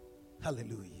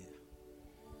Hallelujah.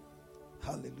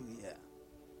 Hallelujah.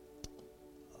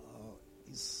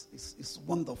 It's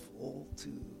wonderful to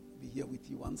be here with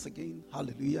you once again.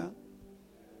 Hallelujah.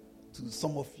 To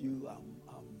some of you, I'm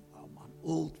an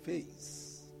old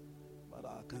face, but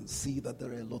I can see that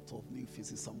there are a lot of new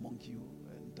faces among you,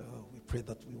 and we pray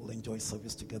that we will enjoy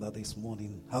service together this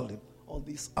morning. Hallelujah. Or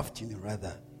this afternoon,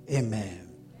 rather.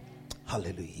 Amen.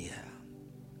 Hallelujah.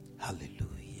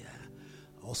 Hallelujah.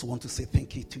 I also want to say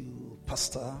thank you to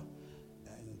Pastor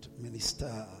and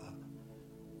Minister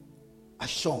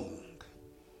Ashong.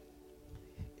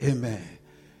 Amen.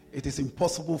 It is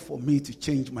impossible for me to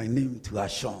change my name to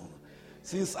Ashong,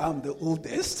 since I'm the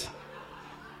oldest.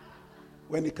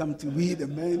 When it comes to we, the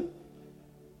men,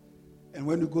 and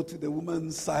when you go to the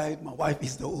woman's side, my wife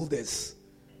is the oldest.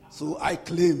 So I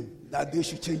claim that they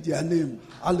should change their name.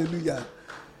 Hallelujah.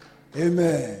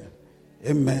 Amen.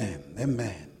 Amen.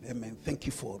 Amen. Amen. Thank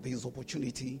you for this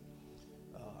opportunity.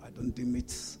 I don't deem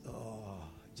it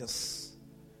just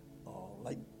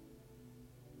like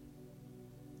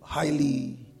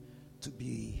highly to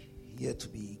be here, to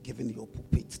be given your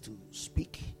pulpit to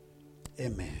speak.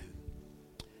 Amen.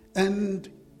 And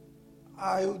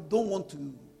I don't want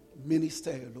to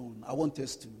minister alone. I want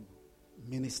us to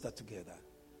minister together.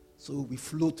 So we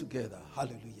flow together.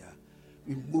 Hallelujah.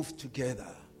 We move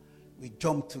together. We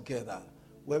jump together.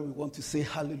 Where we want to say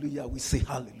hallelujah, we say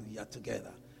hallelujah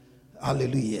together.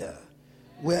 Hallelujah.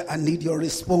 Where I need your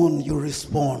response, you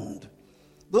respond.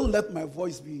 Don't let my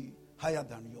voice be higher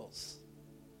than yours.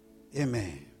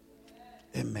 Amen.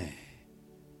 Amen.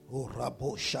 Oh,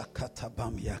 Rabo Shakata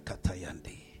Bamya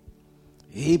Katayandi.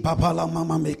 E Babala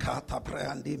Mama Mekata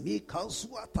Brandi Mika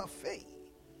Zuata Fei.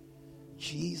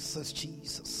 Jesus,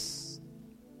 Jesus.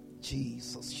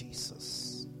 Jesus,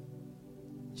 Jesus.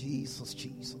 Jesus,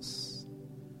 Jesus.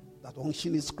 That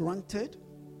unction is granted,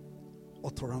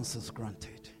 utterance is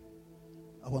granted.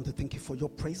 I want to thank you for your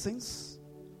presence.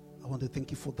 I want to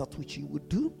thank you for that which you would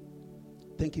do.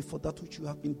 Thank you for that which you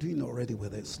have been doing already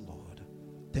with us, Lord.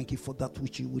 Thank you for that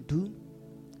which you would do,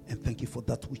 and thank you for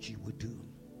that which you would do.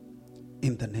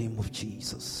 In the name of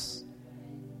Jesus.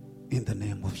 In the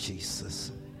name of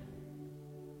Jesus.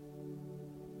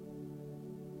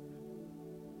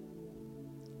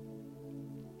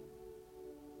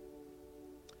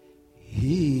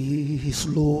 He is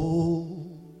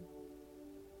Lord.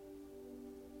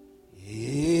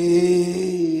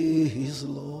 He is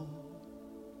Lord.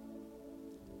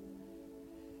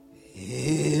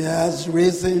 He has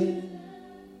risen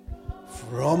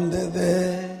from the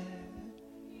dead.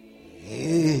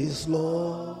 He is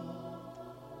Lord.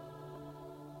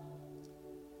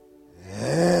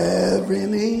 Every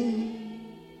knee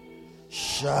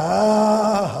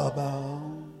shall bow.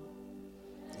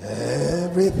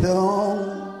 Every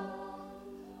tongue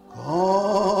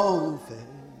confess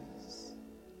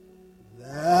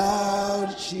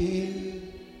that Jesus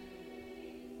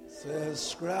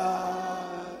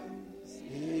Christ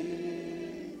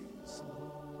is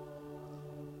Lord.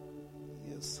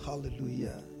 Yes,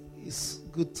 hallelujah. It's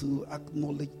good to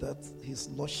acknowledge that His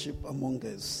Lordship among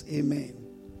us. Amen.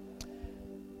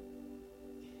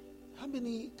 How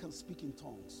many can speak in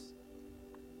tongues?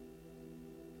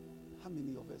 How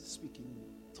many of us speak in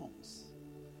tongues?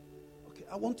 Okay,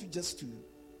 I want you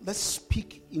let's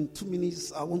speak in 2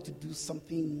 minutes. I want to do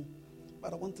something,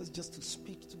 but I want us just to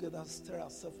speak together, stir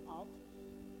ourselves up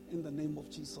in the name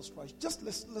of Jesus Christ. Just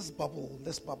let's bubble.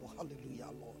 Let's bubble. Hallelujah,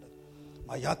 Lord.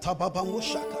 Mayata baba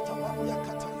moshakata baba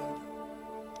yakata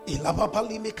ilababa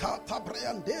limikata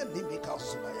brande limika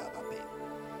zubaya babe.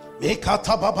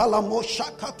 Mekata baba la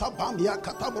moshakata bam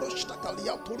yakata broshta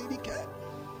kalia turidike.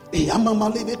 Yamama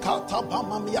limikata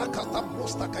bama miakata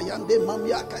brosta kayande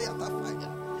mamiaka yatafaya.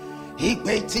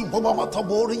 Hibeti boba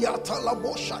matabori yatala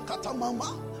boshakata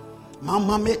mama.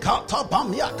 Mama mekata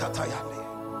bam yakata yale.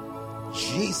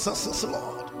 Jesus is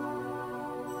Lord.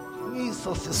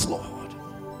 Jesus is Lord.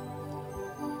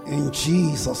 In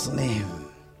Jesus' name.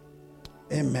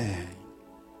 Amen.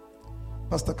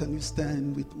 Pastor, can you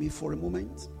stand with me for a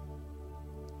moment?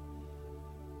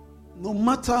 No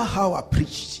matter how I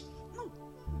preached,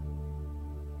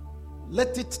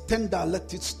 let it tender,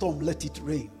 let it storm, let it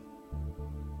rain.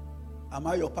 Am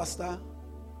I your pastor?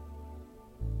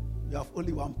 You have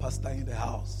only one pastor in the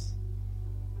house.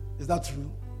 Is that true?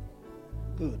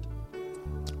 Good.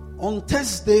 On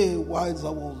Thursday, while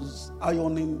I was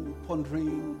ironing,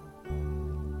 pondering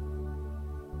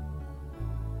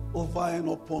over and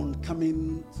upon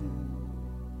coming to,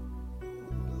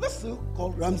 let's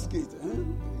call Ramsgate.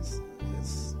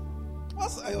 Yes. I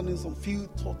was ironing some few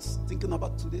thoughts, thinking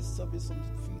about today's service, some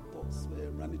few thoughts were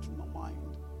running through my mind.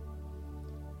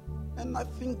 And I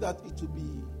think that it would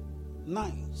be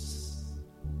nice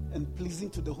and pleasing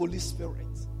to the Holy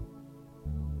Spirit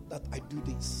that I do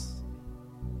this.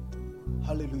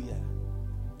 Hallelujah.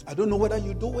 I don't know whether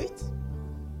you do it.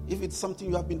 If it's something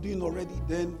you have been doing already,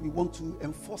 then we want to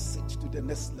enforce it to the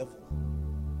next level.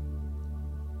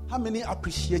 How many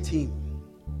appreciate him?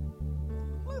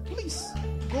 Well, please,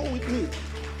 go with me.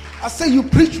 I say you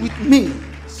preach with me.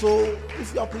 So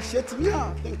if you appreciate him,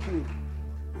 yeah, thank you.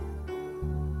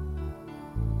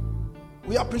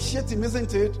 We appreciate him,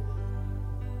 isn't it?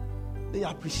 They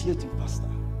appreciate him, Pastor.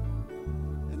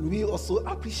 And we also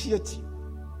appreciate him.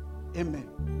 Amen.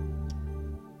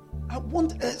 I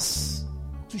want us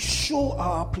to show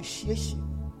our appreciation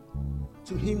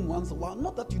to him once in a while.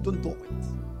 Not that you don't do it.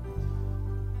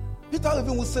 Peter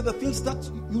even will say the things that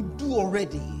you do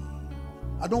already.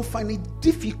 I don't find it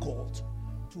difficult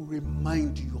to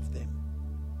remind you of them.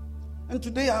 And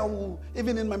today I will,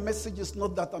 even in my message, it's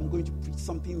not that I'm going to preach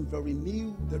something very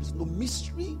new. There is no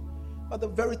mystery. But the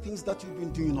very things that you've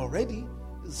been doing already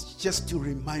is just to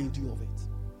remind you of it.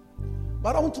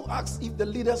 But I want to ask if the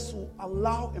leaders will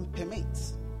allow and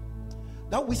permit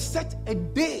that we set a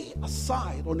day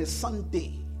aside on a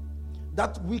Sunday.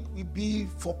 That week will be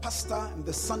for Pastor, and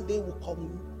the Sunday will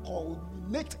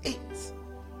culminate it,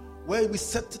 where we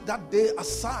set that day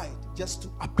aside just to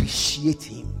appreciate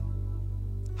him.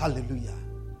 Hallelujah.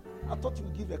 I thought you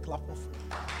would give a clap offering.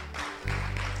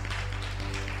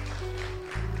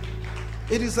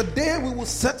 It is a day we will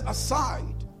set aside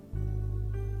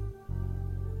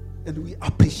and we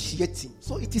appreciate him.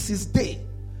 So it is his day.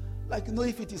 Like,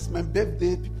 if it is my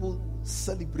birthday, people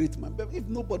celebrate my birthday. If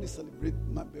nobody celebrates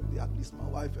my birthday, at least my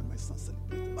wife and my son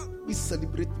celebrate. But we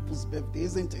celebrate people's birthday,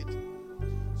 isn't it?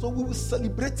 So we will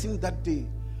celebrate him that day.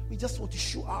 We just want to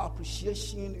show our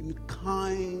appreciation in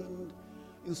kind,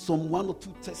 in some one or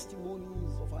two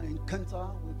testimonies of our encounter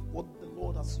with what the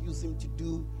Lord has used him to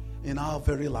do in our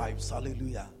very lives.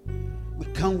 Hallelujah. We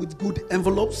come with good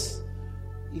envelopes.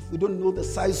 If we don't know the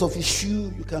size of his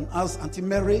shoe, you can ask Auntie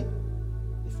Mary.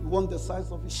 If you want the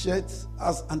size of his shirt,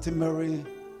 ask Auntie Mary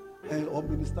or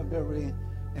Minister Mary,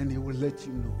 and he will let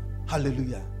you know.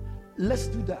 Hallelujah. Let's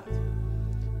do that.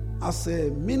 As a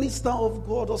minister of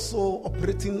God, also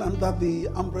operating under the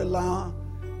umbrella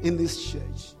in this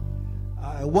church,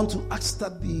 I want to ask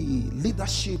that the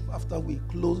leadership, after we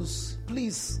close,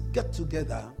 please get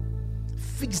together,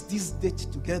 fix this date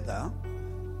together,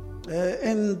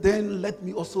 and then let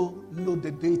me also know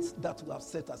the dates that we have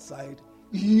set aside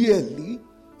yearly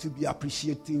to be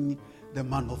appreciating the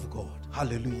man of God.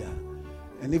 Hallelujah.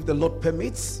 And if the Lord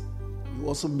permits, we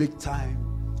also make time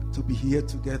to be here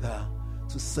together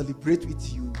to celebrate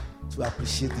with you, to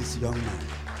appreciate this young man.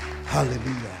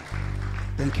 Hallelujah.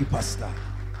 Thank you, Pastor.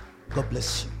 God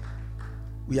bless you.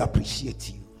 We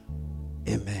appreciate you.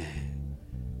 Amen.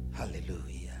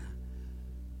 Hallelujah.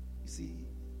 You see,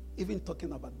 even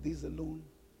talking about this alone,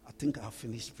 I think I have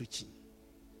finished preaching.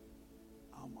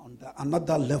 I'm on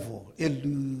another level.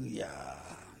 Hallelujah.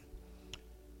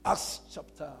 Acts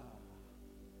chapter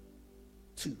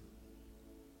 2.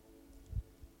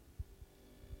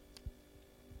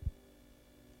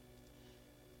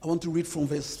 I want to read from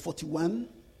verse 41.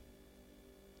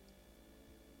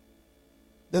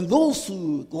 Then those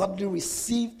who gladly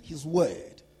received his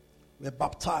word were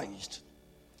baptized.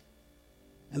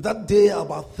 And that day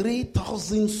about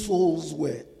 3,000 souls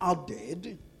were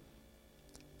added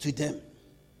to them.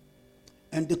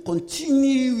 And they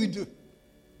continued.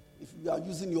 If you are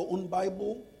using your own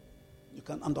Bible, you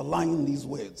can underline these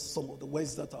words, some of the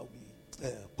words that I'll be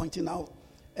pointing out.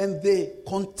 And they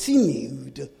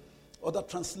continued. Other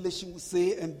translation will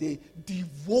say, and they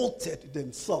devoted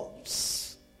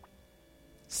themselves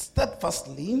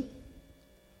steadfastly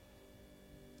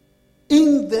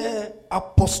in the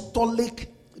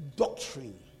apostolic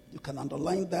doctrine. You can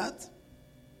underline that.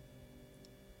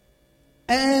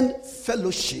 And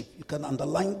fellowship. You can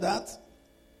underline that.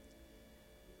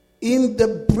 In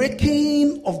the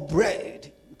breaking of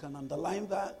bread. You can underline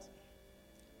that.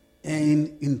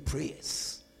 And in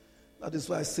prayers. That is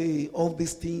why I say all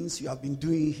these things you have been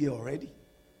doing here already.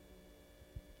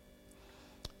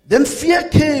 Then fear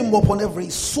came upon every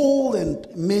soul, and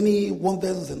many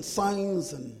wonders and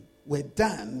signs were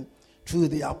done through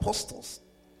the apostles.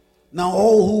 Now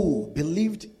all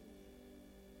believed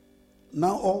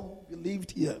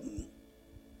here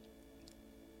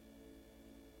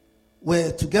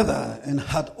were together and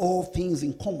had all things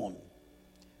in common,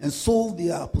 and sold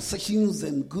their possessions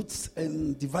and goods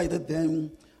and divided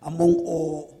them among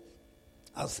all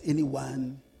as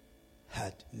anyone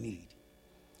had need.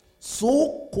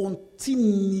 So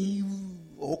continuing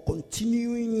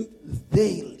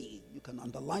daily, you You can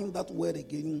underline that word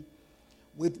again.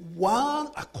 With one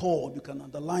accord, you can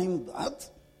underline that.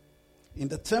 In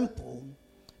the temple,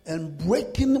 and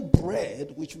breaking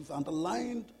bread, which we've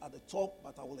underlined at the top,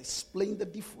 but I will explain the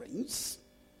difference.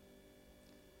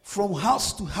 From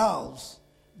house to house,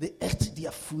 they ate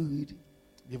their food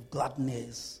with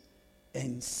gladness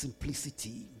and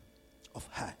simplicity of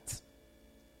heart.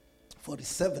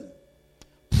 47.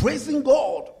 Praising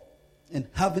God and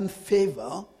having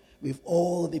favor with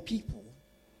all the people.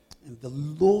 And the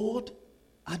Lord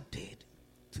added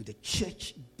to the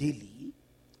church daily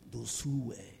those who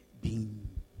were being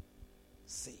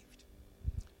saved.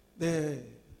 The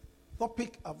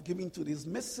topic I've given to this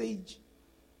message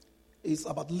is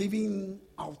about living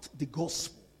out the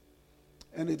gospel.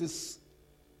 And it is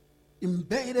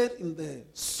embedded in the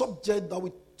subject that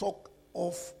we talk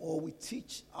of or we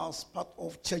teach as part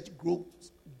of church growth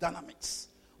dynamics,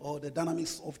 or the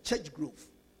dynamics of church growth.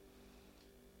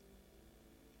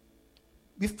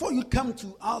 Before you come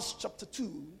to Acts chapter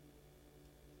 2,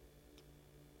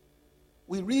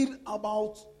 we read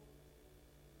about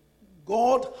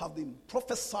God having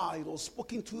prophesied or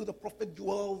spoken to the prophet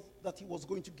Joel that he was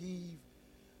going to give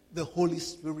the Holy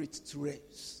Spirit to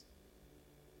raise.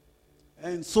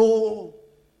 And so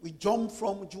we jump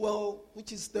from Joel,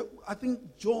 which is I think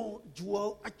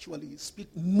Joel actually speak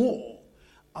more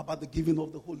about the giving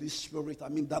of the Holy Spirit. I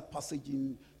mean, that passage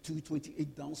in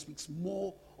 2:28 down speaks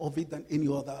more of it than any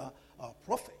other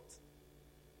prophet.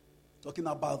 Talking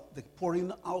about the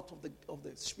pouring out of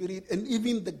the Spirit and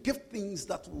even the giftings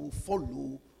that will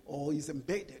follow or is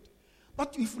embedded.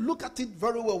 But if you look at it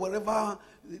very well, wherever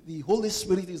the Holy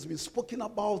Spirit is being spoken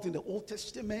about in the Old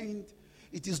Testament,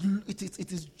 it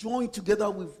is joined together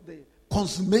with the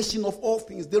consummation of all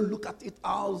things. They look at it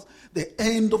as the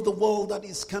end of the world that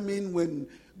is coming, when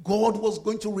God was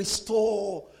going to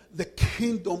restore the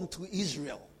kingdom to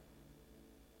Israel.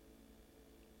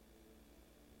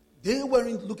 They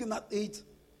weren't looking at it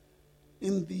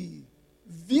in the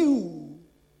view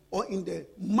or in the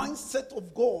mindset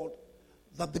of God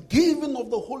that the giving of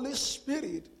the Holy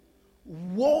Spirit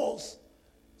was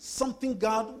something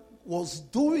God was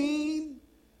doing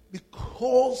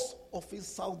because of his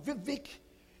salvific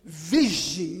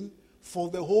vision for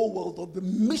the whole world, or the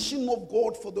mission of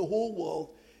God for the whole world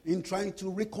in trying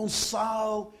to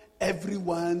reconcile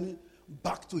everyone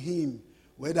back to him,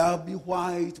 whether it be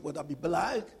white, whether it be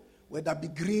black, whether it be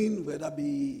green, whether it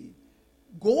be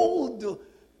gold,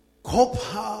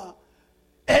 copper,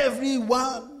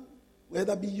 everyone,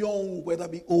 whether it be young, whether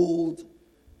it be old.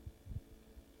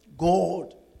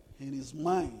 God, in his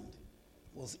mind,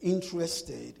 was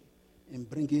interested in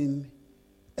bringing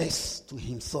us to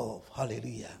himself.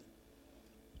 Hallelujah.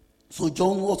 So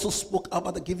John also spoke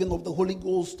about the giving of the Holy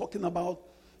Ghost, talking about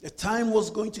the time was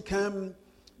going to come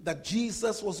that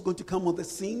Jesus was going to come on the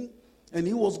scene, and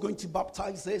he was going to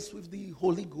baptize us with the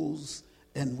Holy Ghost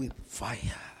and with fire.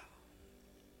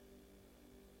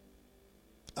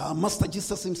 Master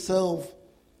Jesus himself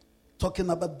talking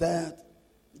about that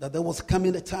there was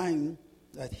coming a time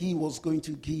that he was going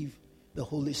to give the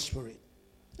Holy Spirit.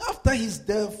 After his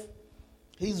death,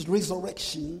 his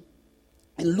resurrection,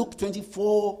 in Luke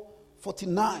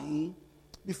 24:49,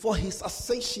 before his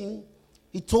ascension,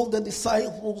 he told the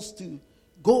disciples to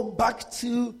go back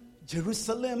to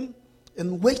Jerusalem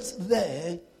and wait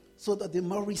there so that they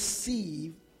might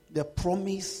receive the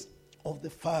promise of the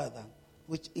Father,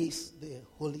 which is the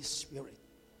Holy Spirit.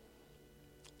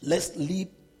 Let's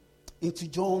leap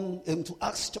into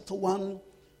Acts chapter 1,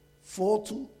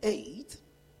 4-8,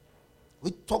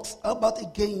 which talks about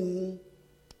again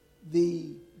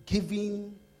the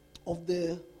giving of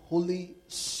the Holy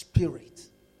Spirit.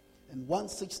 And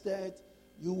 1:6 that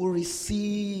you will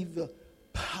receive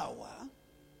power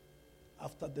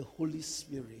after the Holy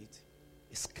Spirit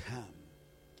is come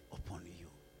upon you.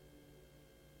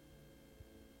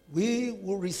 We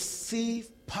will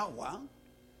receive power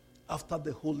after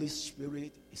the Holy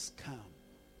Spirit is come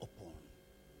upon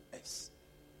us.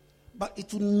 But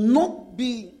it will not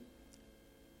be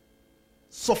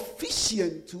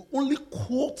sufficient to only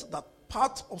quote that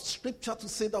part of Scripture to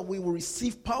say that we will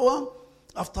receive power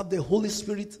after the Holy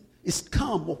Spirit is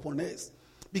come upon us.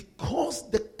 Because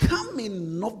the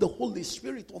coming of the Holy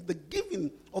Spirit, or the giving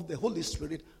of the Holy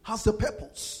Spirit, has a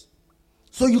purpose.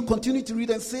 So you continue to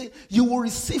read and say, you will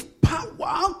receive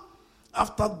power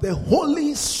after the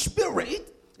Holy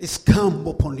Spirit is come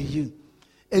upon you.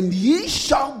 And ye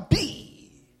shall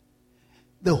be.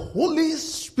 The Holy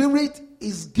Spirit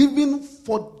is given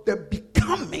for the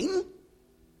becoming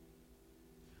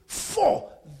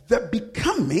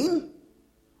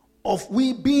of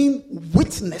we being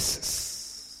witnesses.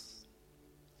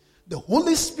 The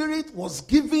Holy Spirit was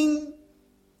given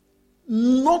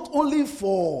not only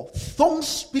for tongue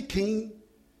speaking,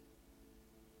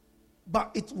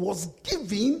 but it was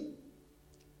given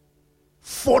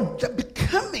for the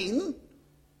becoming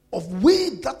of we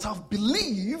that have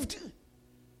believed,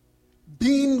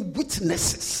 being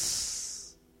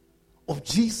witnesses of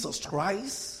Jesus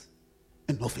Christ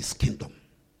and of his kingdom.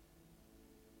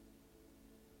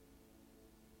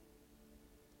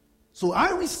 So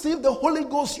I receive the Holy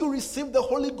Ghost, you receive the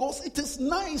Holy Ghost. It is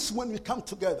nice when we come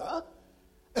together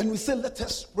and we say, let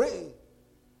us pray.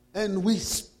 And we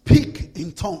speak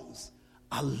in tongues.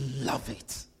 I love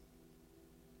it.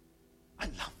 I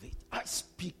love it. I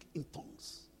speak in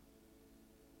tongues.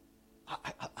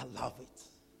 I love it.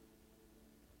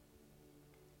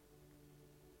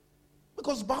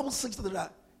 Because the Bible says that there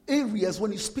are areas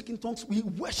when you speak in tongues, we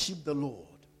worship the Lord.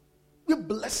 We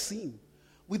bless him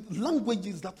with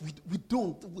languages that we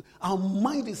don't. Our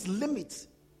mind is limited.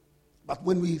 But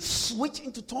when we switch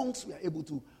into tongues, we are able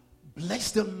to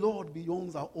bless the Lord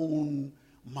beyond our own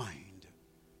mind.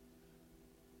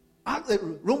 As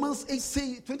Romans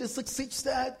 8:26 says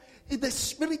that the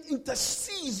Spirit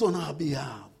intercedes on our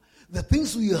behalf. The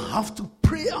things we have to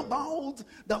pray about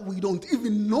that we don't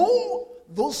even know,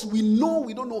 those we know,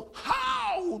 we don't know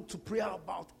how to pray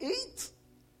about it.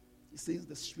 He says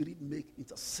the Spirit make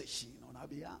intercession on our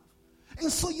behalf.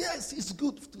 And so yes, it's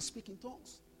good to speak in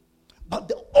tongues. But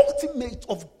the ultimate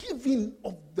of giving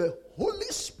of the Holy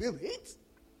Spirit,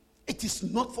 it is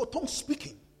not for tongue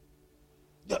speaking.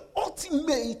 The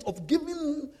ultimate of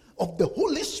giving of the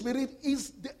Holy Spirit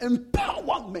is the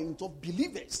empowerment of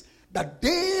believers that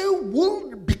they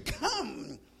will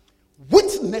become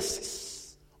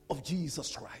witnesses of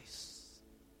Jesus Christ.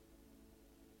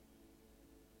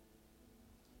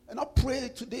 And I pray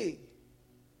today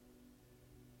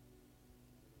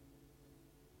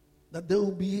that there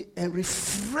will be a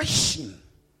refreshing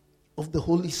of the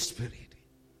Holy Spirit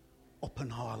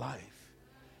upon our life.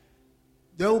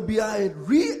 There will be a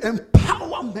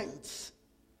re-empowerment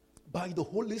by the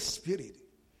Holy Spirit.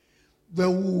 There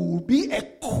will be a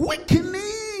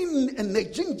quickening and a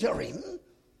gingering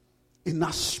in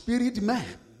our spirit man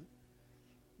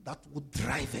that would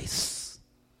drive us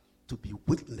to be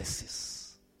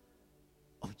witnesses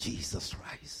of Jesus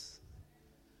Christ.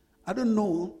 I don't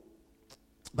know,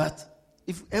 but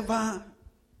if you ever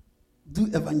do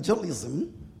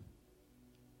evangelism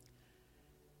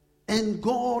and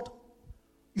God,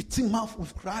 you team up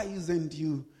with Christ and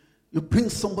you bring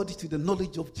somebody to the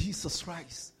knowledge of Jesus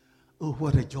Christ. Oh,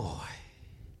 what a joy.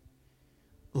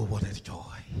 Oh, what a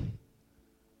joy.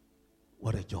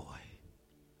 What a joy.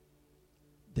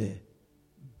 The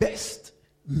best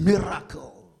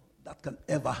miracle that can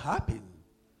ever happen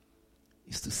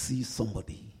is to see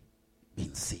somebody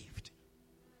being saved.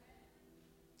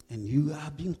 And you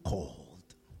are being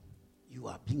called. You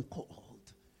are being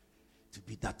called to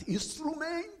be that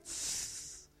instrument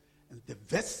and the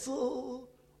vessel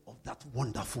of that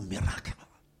wonderful miracle.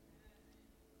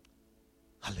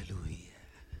 Hallelujah.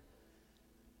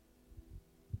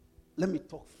 Let me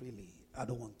talk freely. I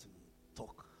don't want to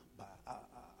talk, but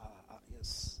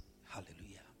yes.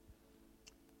 Hallelujah.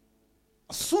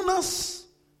 As soon as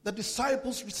the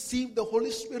disciples received the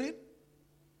Holy Spirit,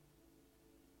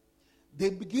 they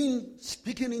begin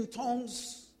speaking in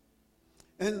tongues,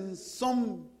 and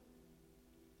some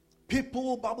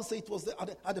people, Bible says it was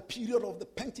at the period of the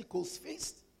Pentecost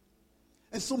feast.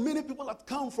 And so many people had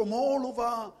come from all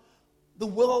over the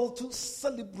world to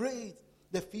celebrate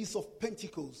the Feast of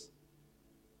Pentecost,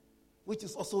 which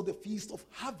is also the Feast of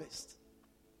Harvest.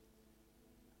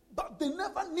 But they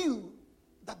never knew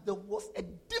that there was a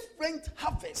different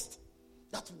harvest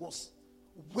that was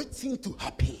waiting to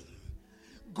happen.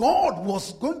 God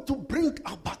was going to bring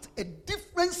about a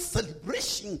different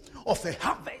celebration of a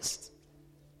harvest.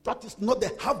 That is not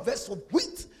the harvest of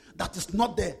wheat. That is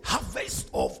not the harvest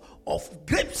of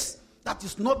grapes. That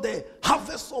is not the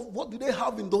harvest of what do they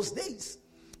have in those days.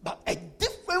 But a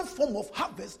different form of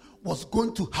harvest was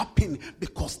going to happen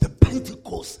because the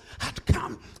Pentecost had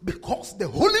come. Because the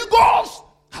Holy Ghost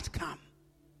had come.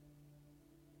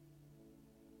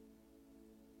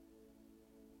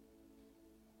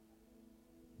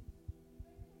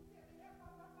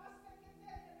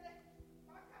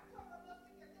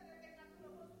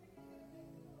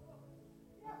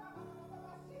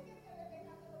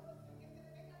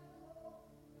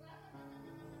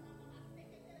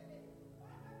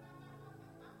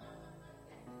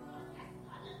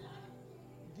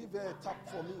 Give her a tap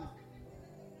for me.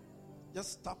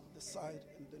 Just tap the side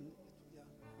and then, yeah.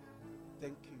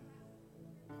 Thank you.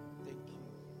 Thank you.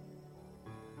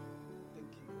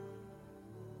 Thank you.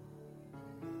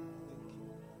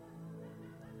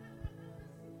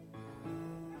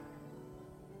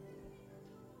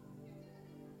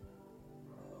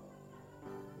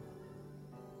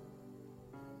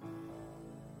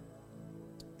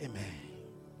 Amen.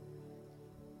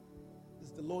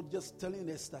 Is the Lord just telling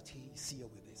us that He is here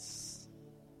with us?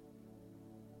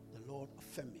 The Lord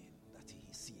affirming that He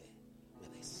is here with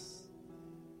us.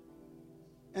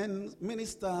 And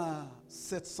Minister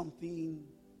said something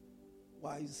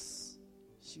wise.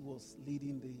 She was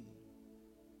leading the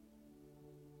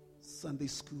Sunday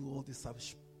school or the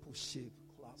discipleship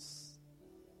class.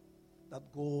 That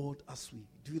God, as we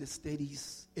do the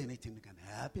studies, anything can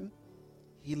happen.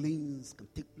 Healings can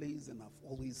take place, and I've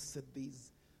always said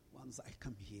this once I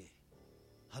come here.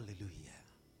 Hallelujah.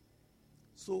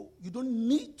 So you don't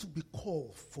need to be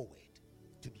called forward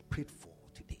to be prayed for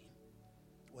today.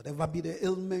 Whatever be the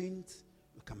ailment,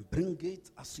 you can bring it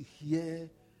as you hear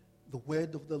the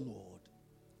word of the Lord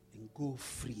and go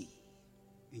free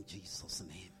in Jesus'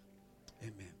 name.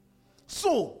 Amen.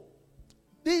 So,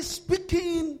 they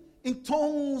speaking in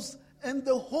tongues and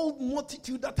the whole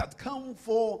multitude that had come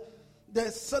for the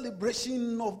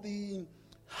celebration of the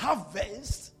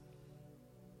harvest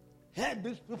heard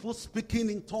these people speaking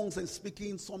in tongues and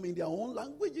speaking some in their own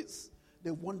languages.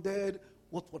 They wondered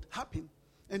what would happen.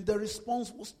 And the response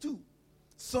was two.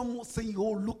 Some were saying,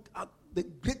 oh, look at the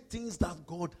great things that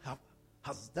God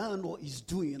has done or is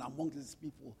doing among these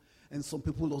people. And some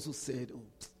people also said, oh,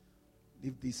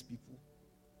 leave these people.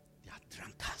 They are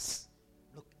drunkards.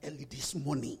 Look, early this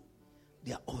morning,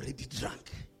 they are already drunk.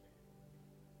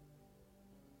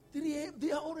 3 a.m.,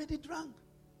 they are already drunk.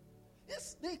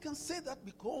 Yes, they can say that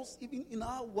because even in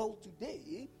our world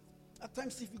today, at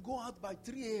times if you go out by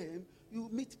 3 a.m., you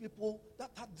meet people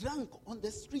that are drunk on the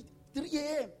street 3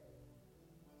 a.m.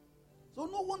 So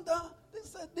no wonder they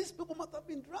said these people must have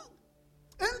been drunk.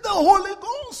 And the Holy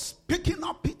Ghost picking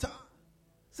up Peter.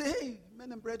 Say, hey,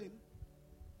 men and brethren,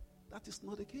 that is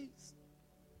not the case.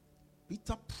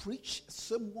 Peter preached a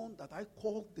sermon that I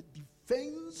call the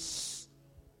defense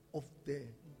of the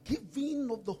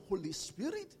giving of the Holy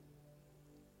Spirit.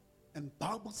 And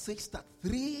Bible says that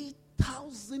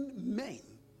 3,000 men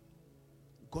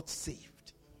got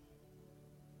saved.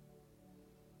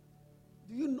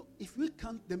 Do you know, if we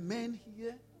count the men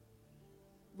here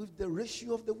with the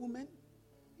ratio of the women,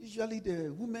 usually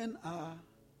the women are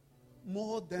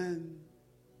more than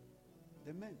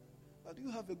the men. But do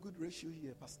you have a good ratio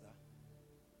here, Pastor?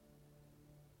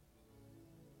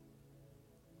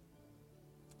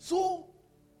 So,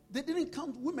 they didn't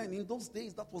count women in those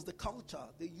days. That was the culture.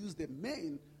 They used the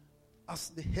men as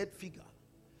the head figure.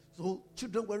 So,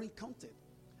 children weren't counted.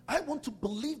 I want to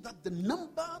believe that the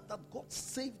number that God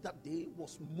saved that day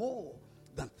was more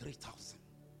than 3,000.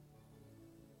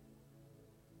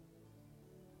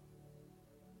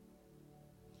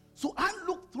 So, I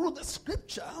looked through the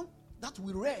scripture that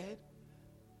we read,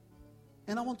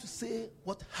 and I want to say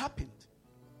what happened.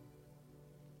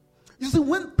 You see,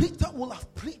 when Peter will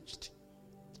have preached,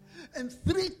 and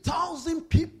 3,000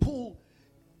 people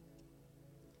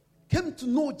came to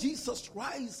know Jesus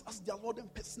Christ as their Lord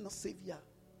and personal Savior,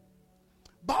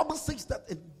 Bible says that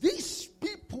these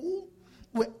people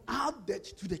were added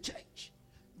to the church.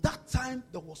 That time,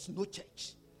 there was no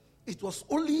church. It was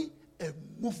only a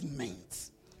movement.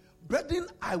 Brethren,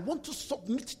 I want to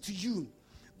submit to you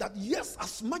that yes,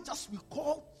 as much as we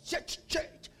call church,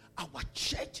 our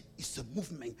church is a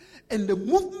movement. And the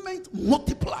movement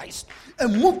multiplies. A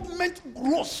movement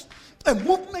grows. A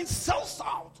movement sells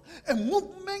out. A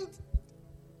movement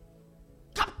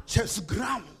captures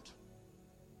ground.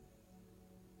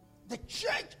 The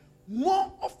church,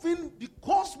 more often,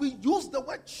 because we use the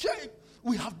word church,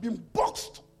 we have been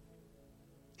boxed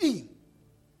in.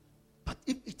 But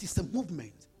if it is a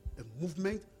movement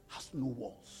has no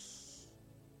walls.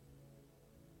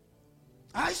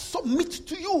 I submit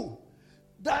to you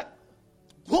that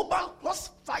Global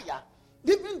Crossfire,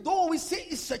 even though we say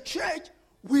it's a church,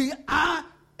 we are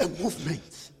a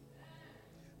movement.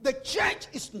 The church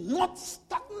is not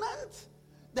stagnant.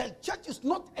 The church is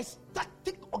not a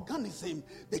static organism.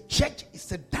 The church is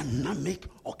a dynamic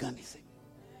organism.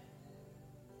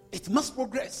 It must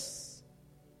progress.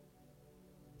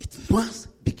 It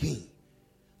must begin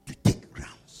to take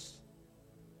grounds.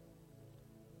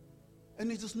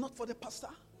 And it is not for the pastor.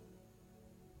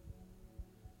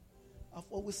 I've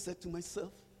always said to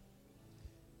myself,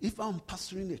 if I'm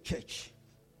pastoring a church,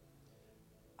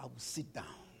 I will sit down.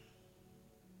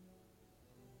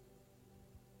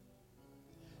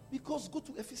 Because go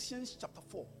to Ephesians chapter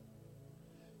 4.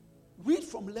 Read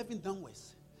from 11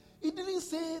 downwards. It didn't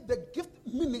say the gift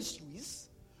ministries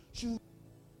should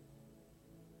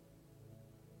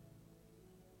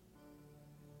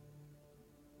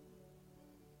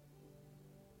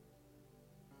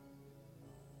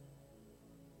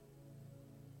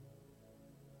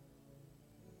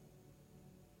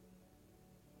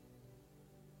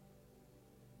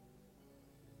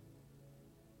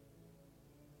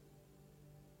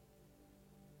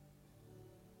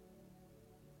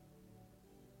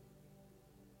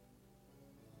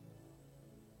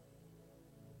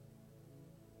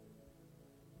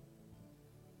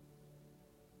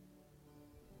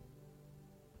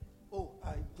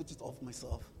put it off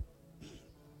myself.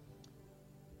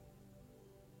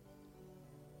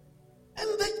 And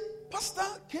the pastor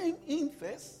came in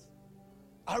first,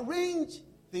 arranged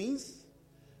things,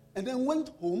 and then went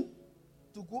home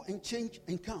to go and change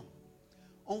and come.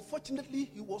 Unfortunately,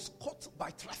 he was caught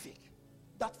by traffic,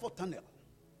 that for tunnel.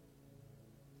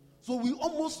 So we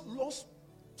almost lost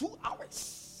 2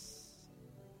 hours.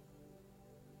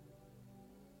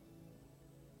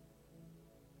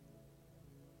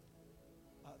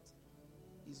 But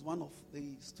he's one of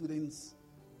the students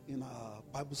in our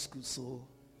Bible school, so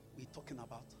we're talking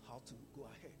about how to go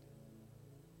ahead.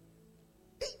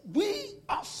 We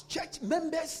as church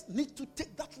members need to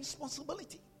take that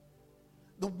responsibility.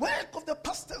 The work of the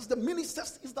pastors, the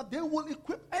ministers, is that they will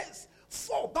equip us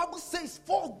for, Bible says,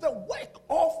 for the work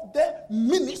of the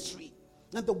ministry.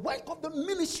 And the work of the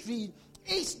ministry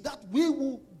is that we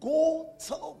will go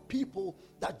tell people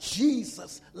that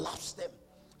Jesus loves them.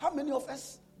 How many of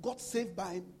us got saved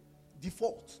by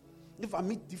default? If I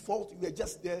mean default, you were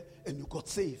just there and you got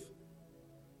saved.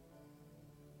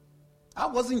 I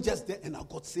wasn't just there and I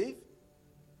got saved.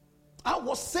 I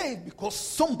was saved because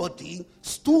somebody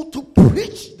stood to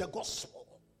preach the gospel.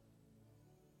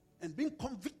 And being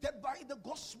convicted by the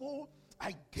gospel,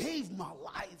 I gave my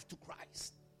life to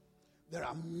Christ. There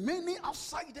are many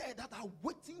outside there that are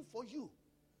waiting for you.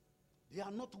 They are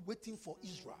not waiting for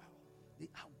Israel. They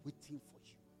are waiting for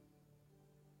you.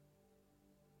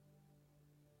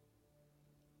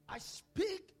 I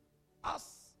speak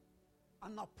as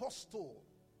an apostle.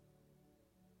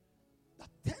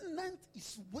 The tenant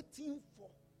is waiting for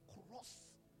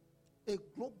a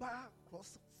global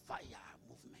crossfire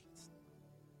movement.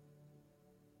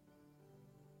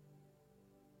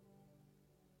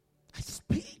 I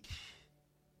speak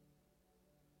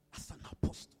as an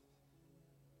apostle.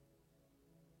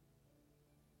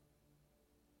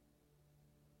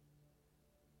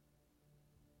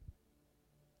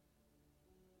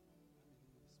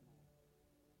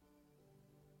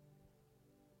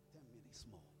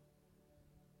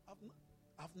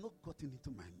 I've not gotten into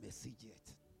my message yet.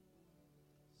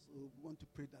 So we want to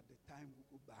pray that the time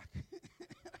will go back.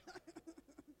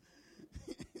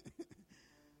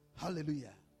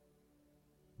 Hallelujah.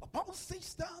 The Bible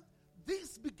says that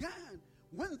this began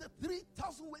when the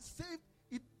 3,000 were saved.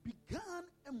 It began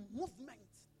a movement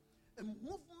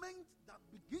that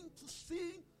began to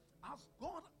see, as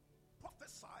God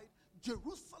prophesied,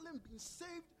 Jerusalem being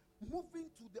saved, moving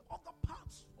to the other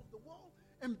parts of the world.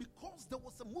 And because there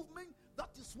was a movement, that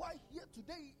is why here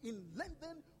today in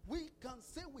London we can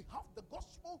say we have the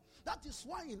gospel. That is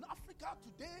why in Africa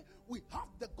today we have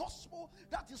the gospel.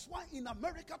 That is why in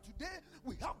America today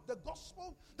we have the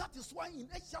gospel. That is why in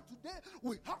Asia today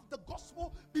we have the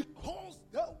gospel, because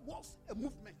there was a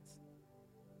movement.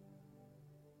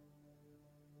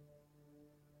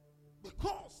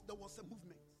 Because there was a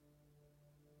movement.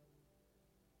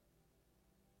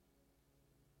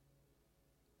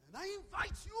 And I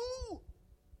invite you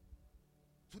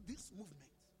to this movement.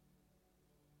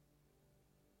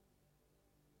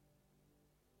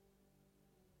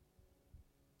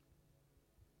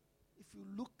 If you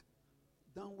look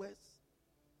downwards,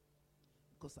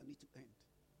 because I need to end,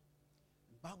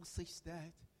 the Bible says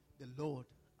that the Lord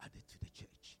added to the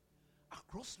church. I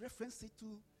cross-reference it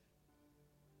to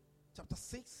chapter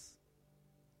 6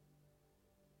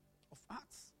 of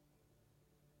Acts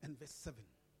and verse 7.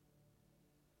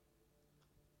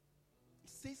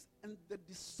 Says, and the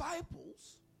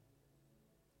disciples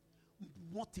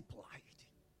multiplied.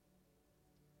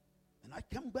 And I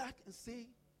come back and say,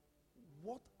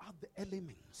 what are the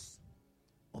elements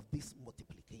of this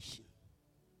multiplication?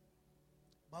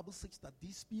 Bible says that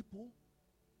these people,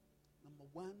 number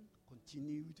one,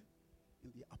 continued in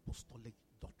the apostolic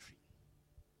doctrine.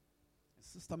 And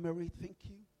Sister Mary, thank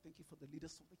you. Thank you for the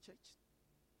leaders of the church.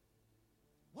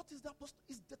 What is the apostle?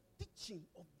 It's the teaching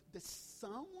of the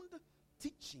sound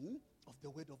teaching of the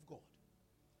word of God.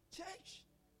 Church,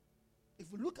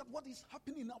 if we look at what is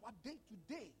happening in our day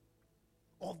to day,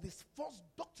 of this false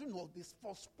doctrine, of this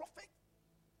false prophet,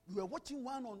 we were watching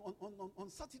one on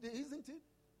Saturday, isn't it?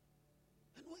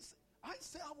 And I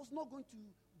said I was not going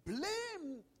to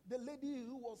blame the lady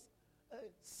who was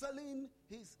selling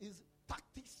his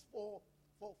tactics for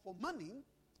money,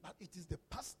 but it is the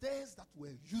pastors that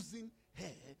were using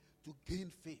her to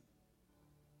gain fame.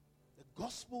 The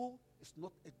gospel is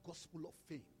not a gospel of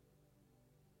fame.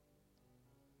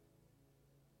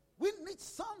 We need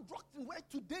sound doctrine where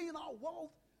today in our world,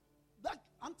 like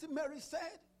Auntie Mary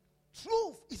said,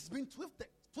 truth is being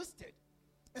twisted.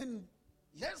 And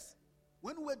yes,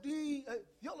 when we were doing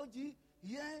theology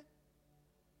here,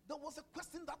 there was a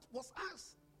question that was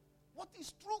asked. What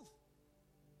is truth?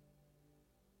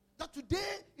 that today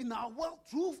in our world,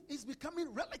 truth is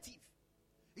becoming relative.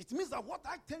 It means that what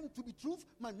I think to be truth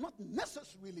might not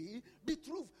necessarily be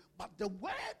truth. But the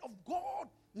word of God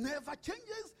never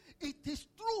changes. It is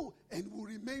true and will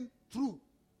remain true.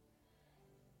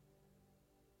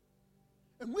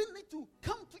 And we need to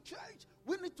come to church.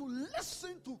 We need to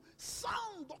listen to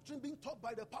sound doctrine being taught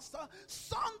by the pastor,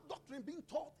 sound doctrine being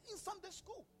taught in Sunday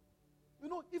school. You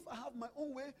know, if I have my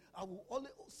own way, I will only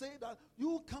say that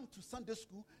you come to Sunday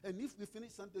school, and if we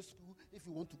finish Sunday school, if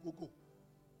you want to go, go.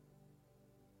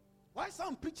 Whilst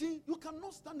I'm preaching, you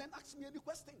cannot stand and ask me any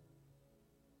question.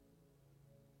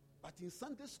 But in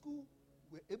Sunday school,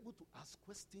 we're able to ask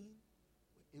questions,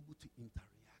 we're able to interact.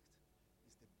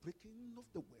 It's the breaking of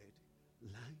the word,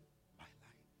 line by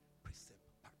line, precept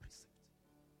by precept.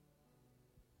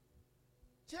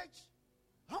 Church,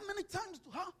 how many times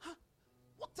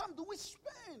what time do we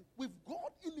spend with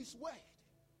God in His word?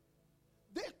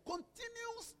 They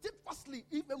continue steadfastly.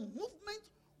 If a movement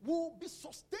will be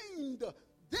sustained,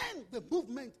 then the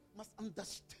movement must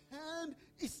understand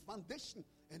its foundation.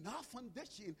 And our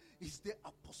foundation is the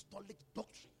apostolic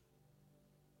doctrine.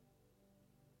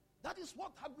 That is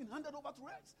what had been handed over to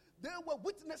us. There were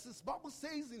witnesses. Bible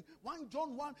says in 1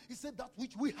 John 1, he said, that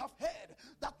which we have heard,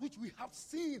 that which we have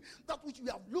seen, that which we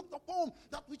have looked upon,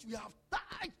 that which we have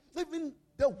touched, even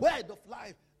the word of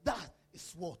life. That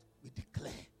is what we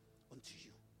declare unto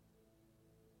you.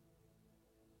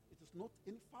 It is not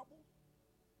any fable.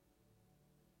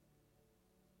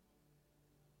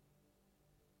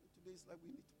 Today it's like we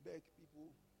need to beg people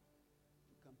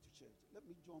to come to church. Let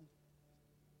me jump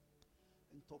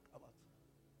and talk about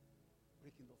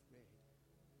breaking of bread.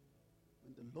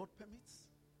 When the Lord permits,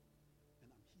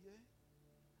 and I'm here,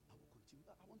 I will continue.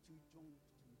 I want to join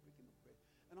to breaking of bread.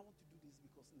 And I want to do this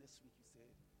because next week you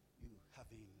said you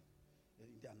having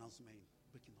in the announcement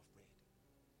breaking of bread.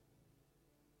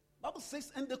 Bible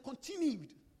says, and they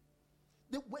continued.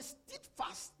 They were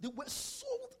steadfast. They were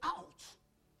sold out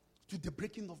to the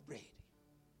breaking of bread.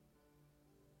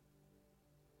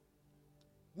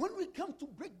 When we come to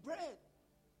break bread,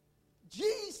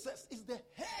 Jesus is the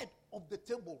head of the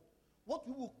table. What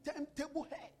we will term table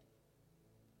head.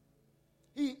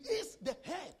 He is the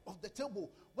head of the table.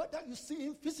 Whether you see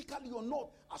him physically or not,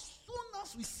 as soon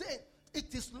as we say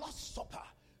it is Lord's Supper,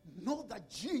 know that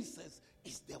Jesus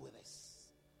is there with us.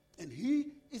 And he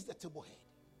is the table head.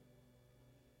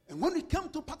 And when we come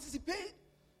to participate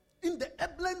in the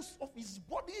emblems of his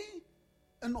body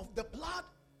and of the blood,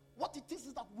 what it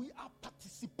is that we are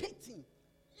participating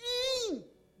in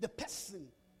the person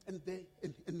and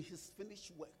his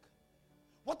finished work.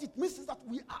 What it means is that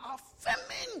we are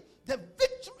affirming the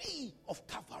victory of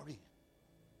Calvary.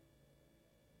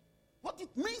 What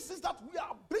it means is that we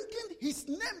are bringing his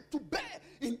name to bear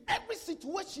in every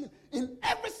situation, in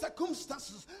every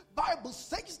circumstances. Bible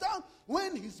says that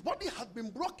when his body had been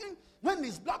broken, when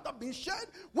his blood had been shed,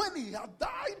 when he had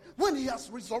died, when he has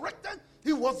resurrected,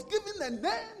 he was given a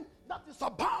name that is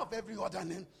above every other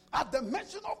name. At the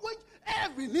mention of which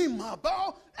every knee must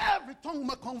bow, every tongue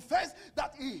must confess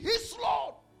that he is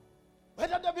Lord.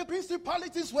 Whether there be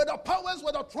principalities, whether powers,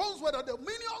 whether thrones, whether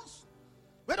dominions,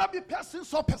 whether it be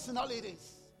persons or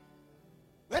personalities,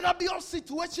 whether it be all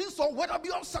situations or whether it be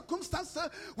all circumstances,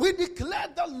 we declare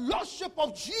the lordship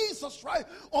of Jesus Christ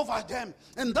over them.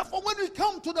 And therefore, when we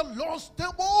come to the Lord's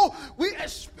table, we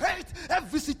expect a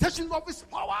visitation of his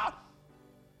power.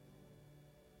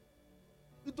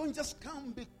 We don't just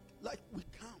come like we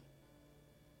come.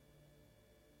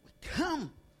 We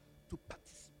come to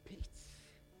participate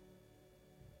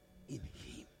in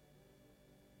him.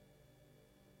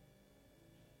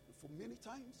 For many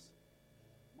times,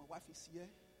 my wife is here,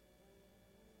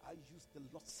 I use the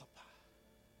Lord's Supper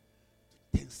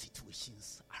to turn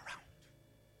situations around.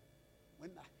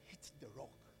 When I hit the rock,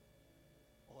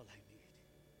 all I need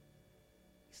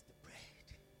is the bread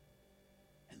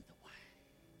and the wine.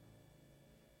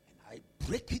 And I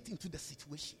break it into the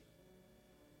situation,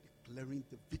 declaring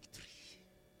the victory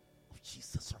of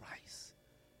Jesus Christ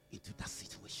into that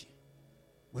situation.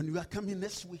 When you are coming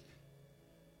next week,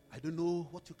 I don't know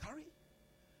what you carry.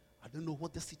 I don't know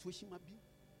what the situation might be.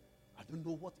 I don't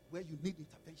know where you need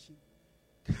intervention.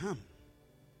 Come,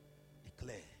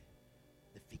 declare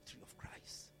the victory of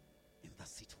Christ in that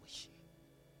situation,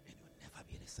 and you'll never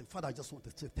be the same. Father, I just want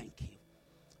to say thank you.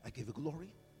 I give you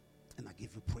glory and I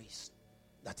give you praise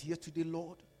that here today,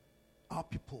 Lord, our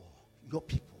people, your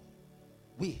people,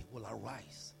 we will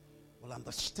arise, will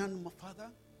understand, my Father,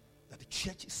 that the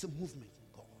church is a movement in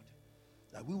God,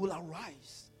 that we will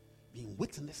arise being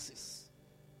witnesses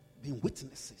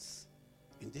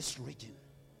in this region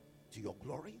to your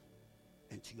glory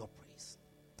and to your praise.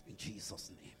 In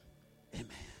Jesus' name. Amen.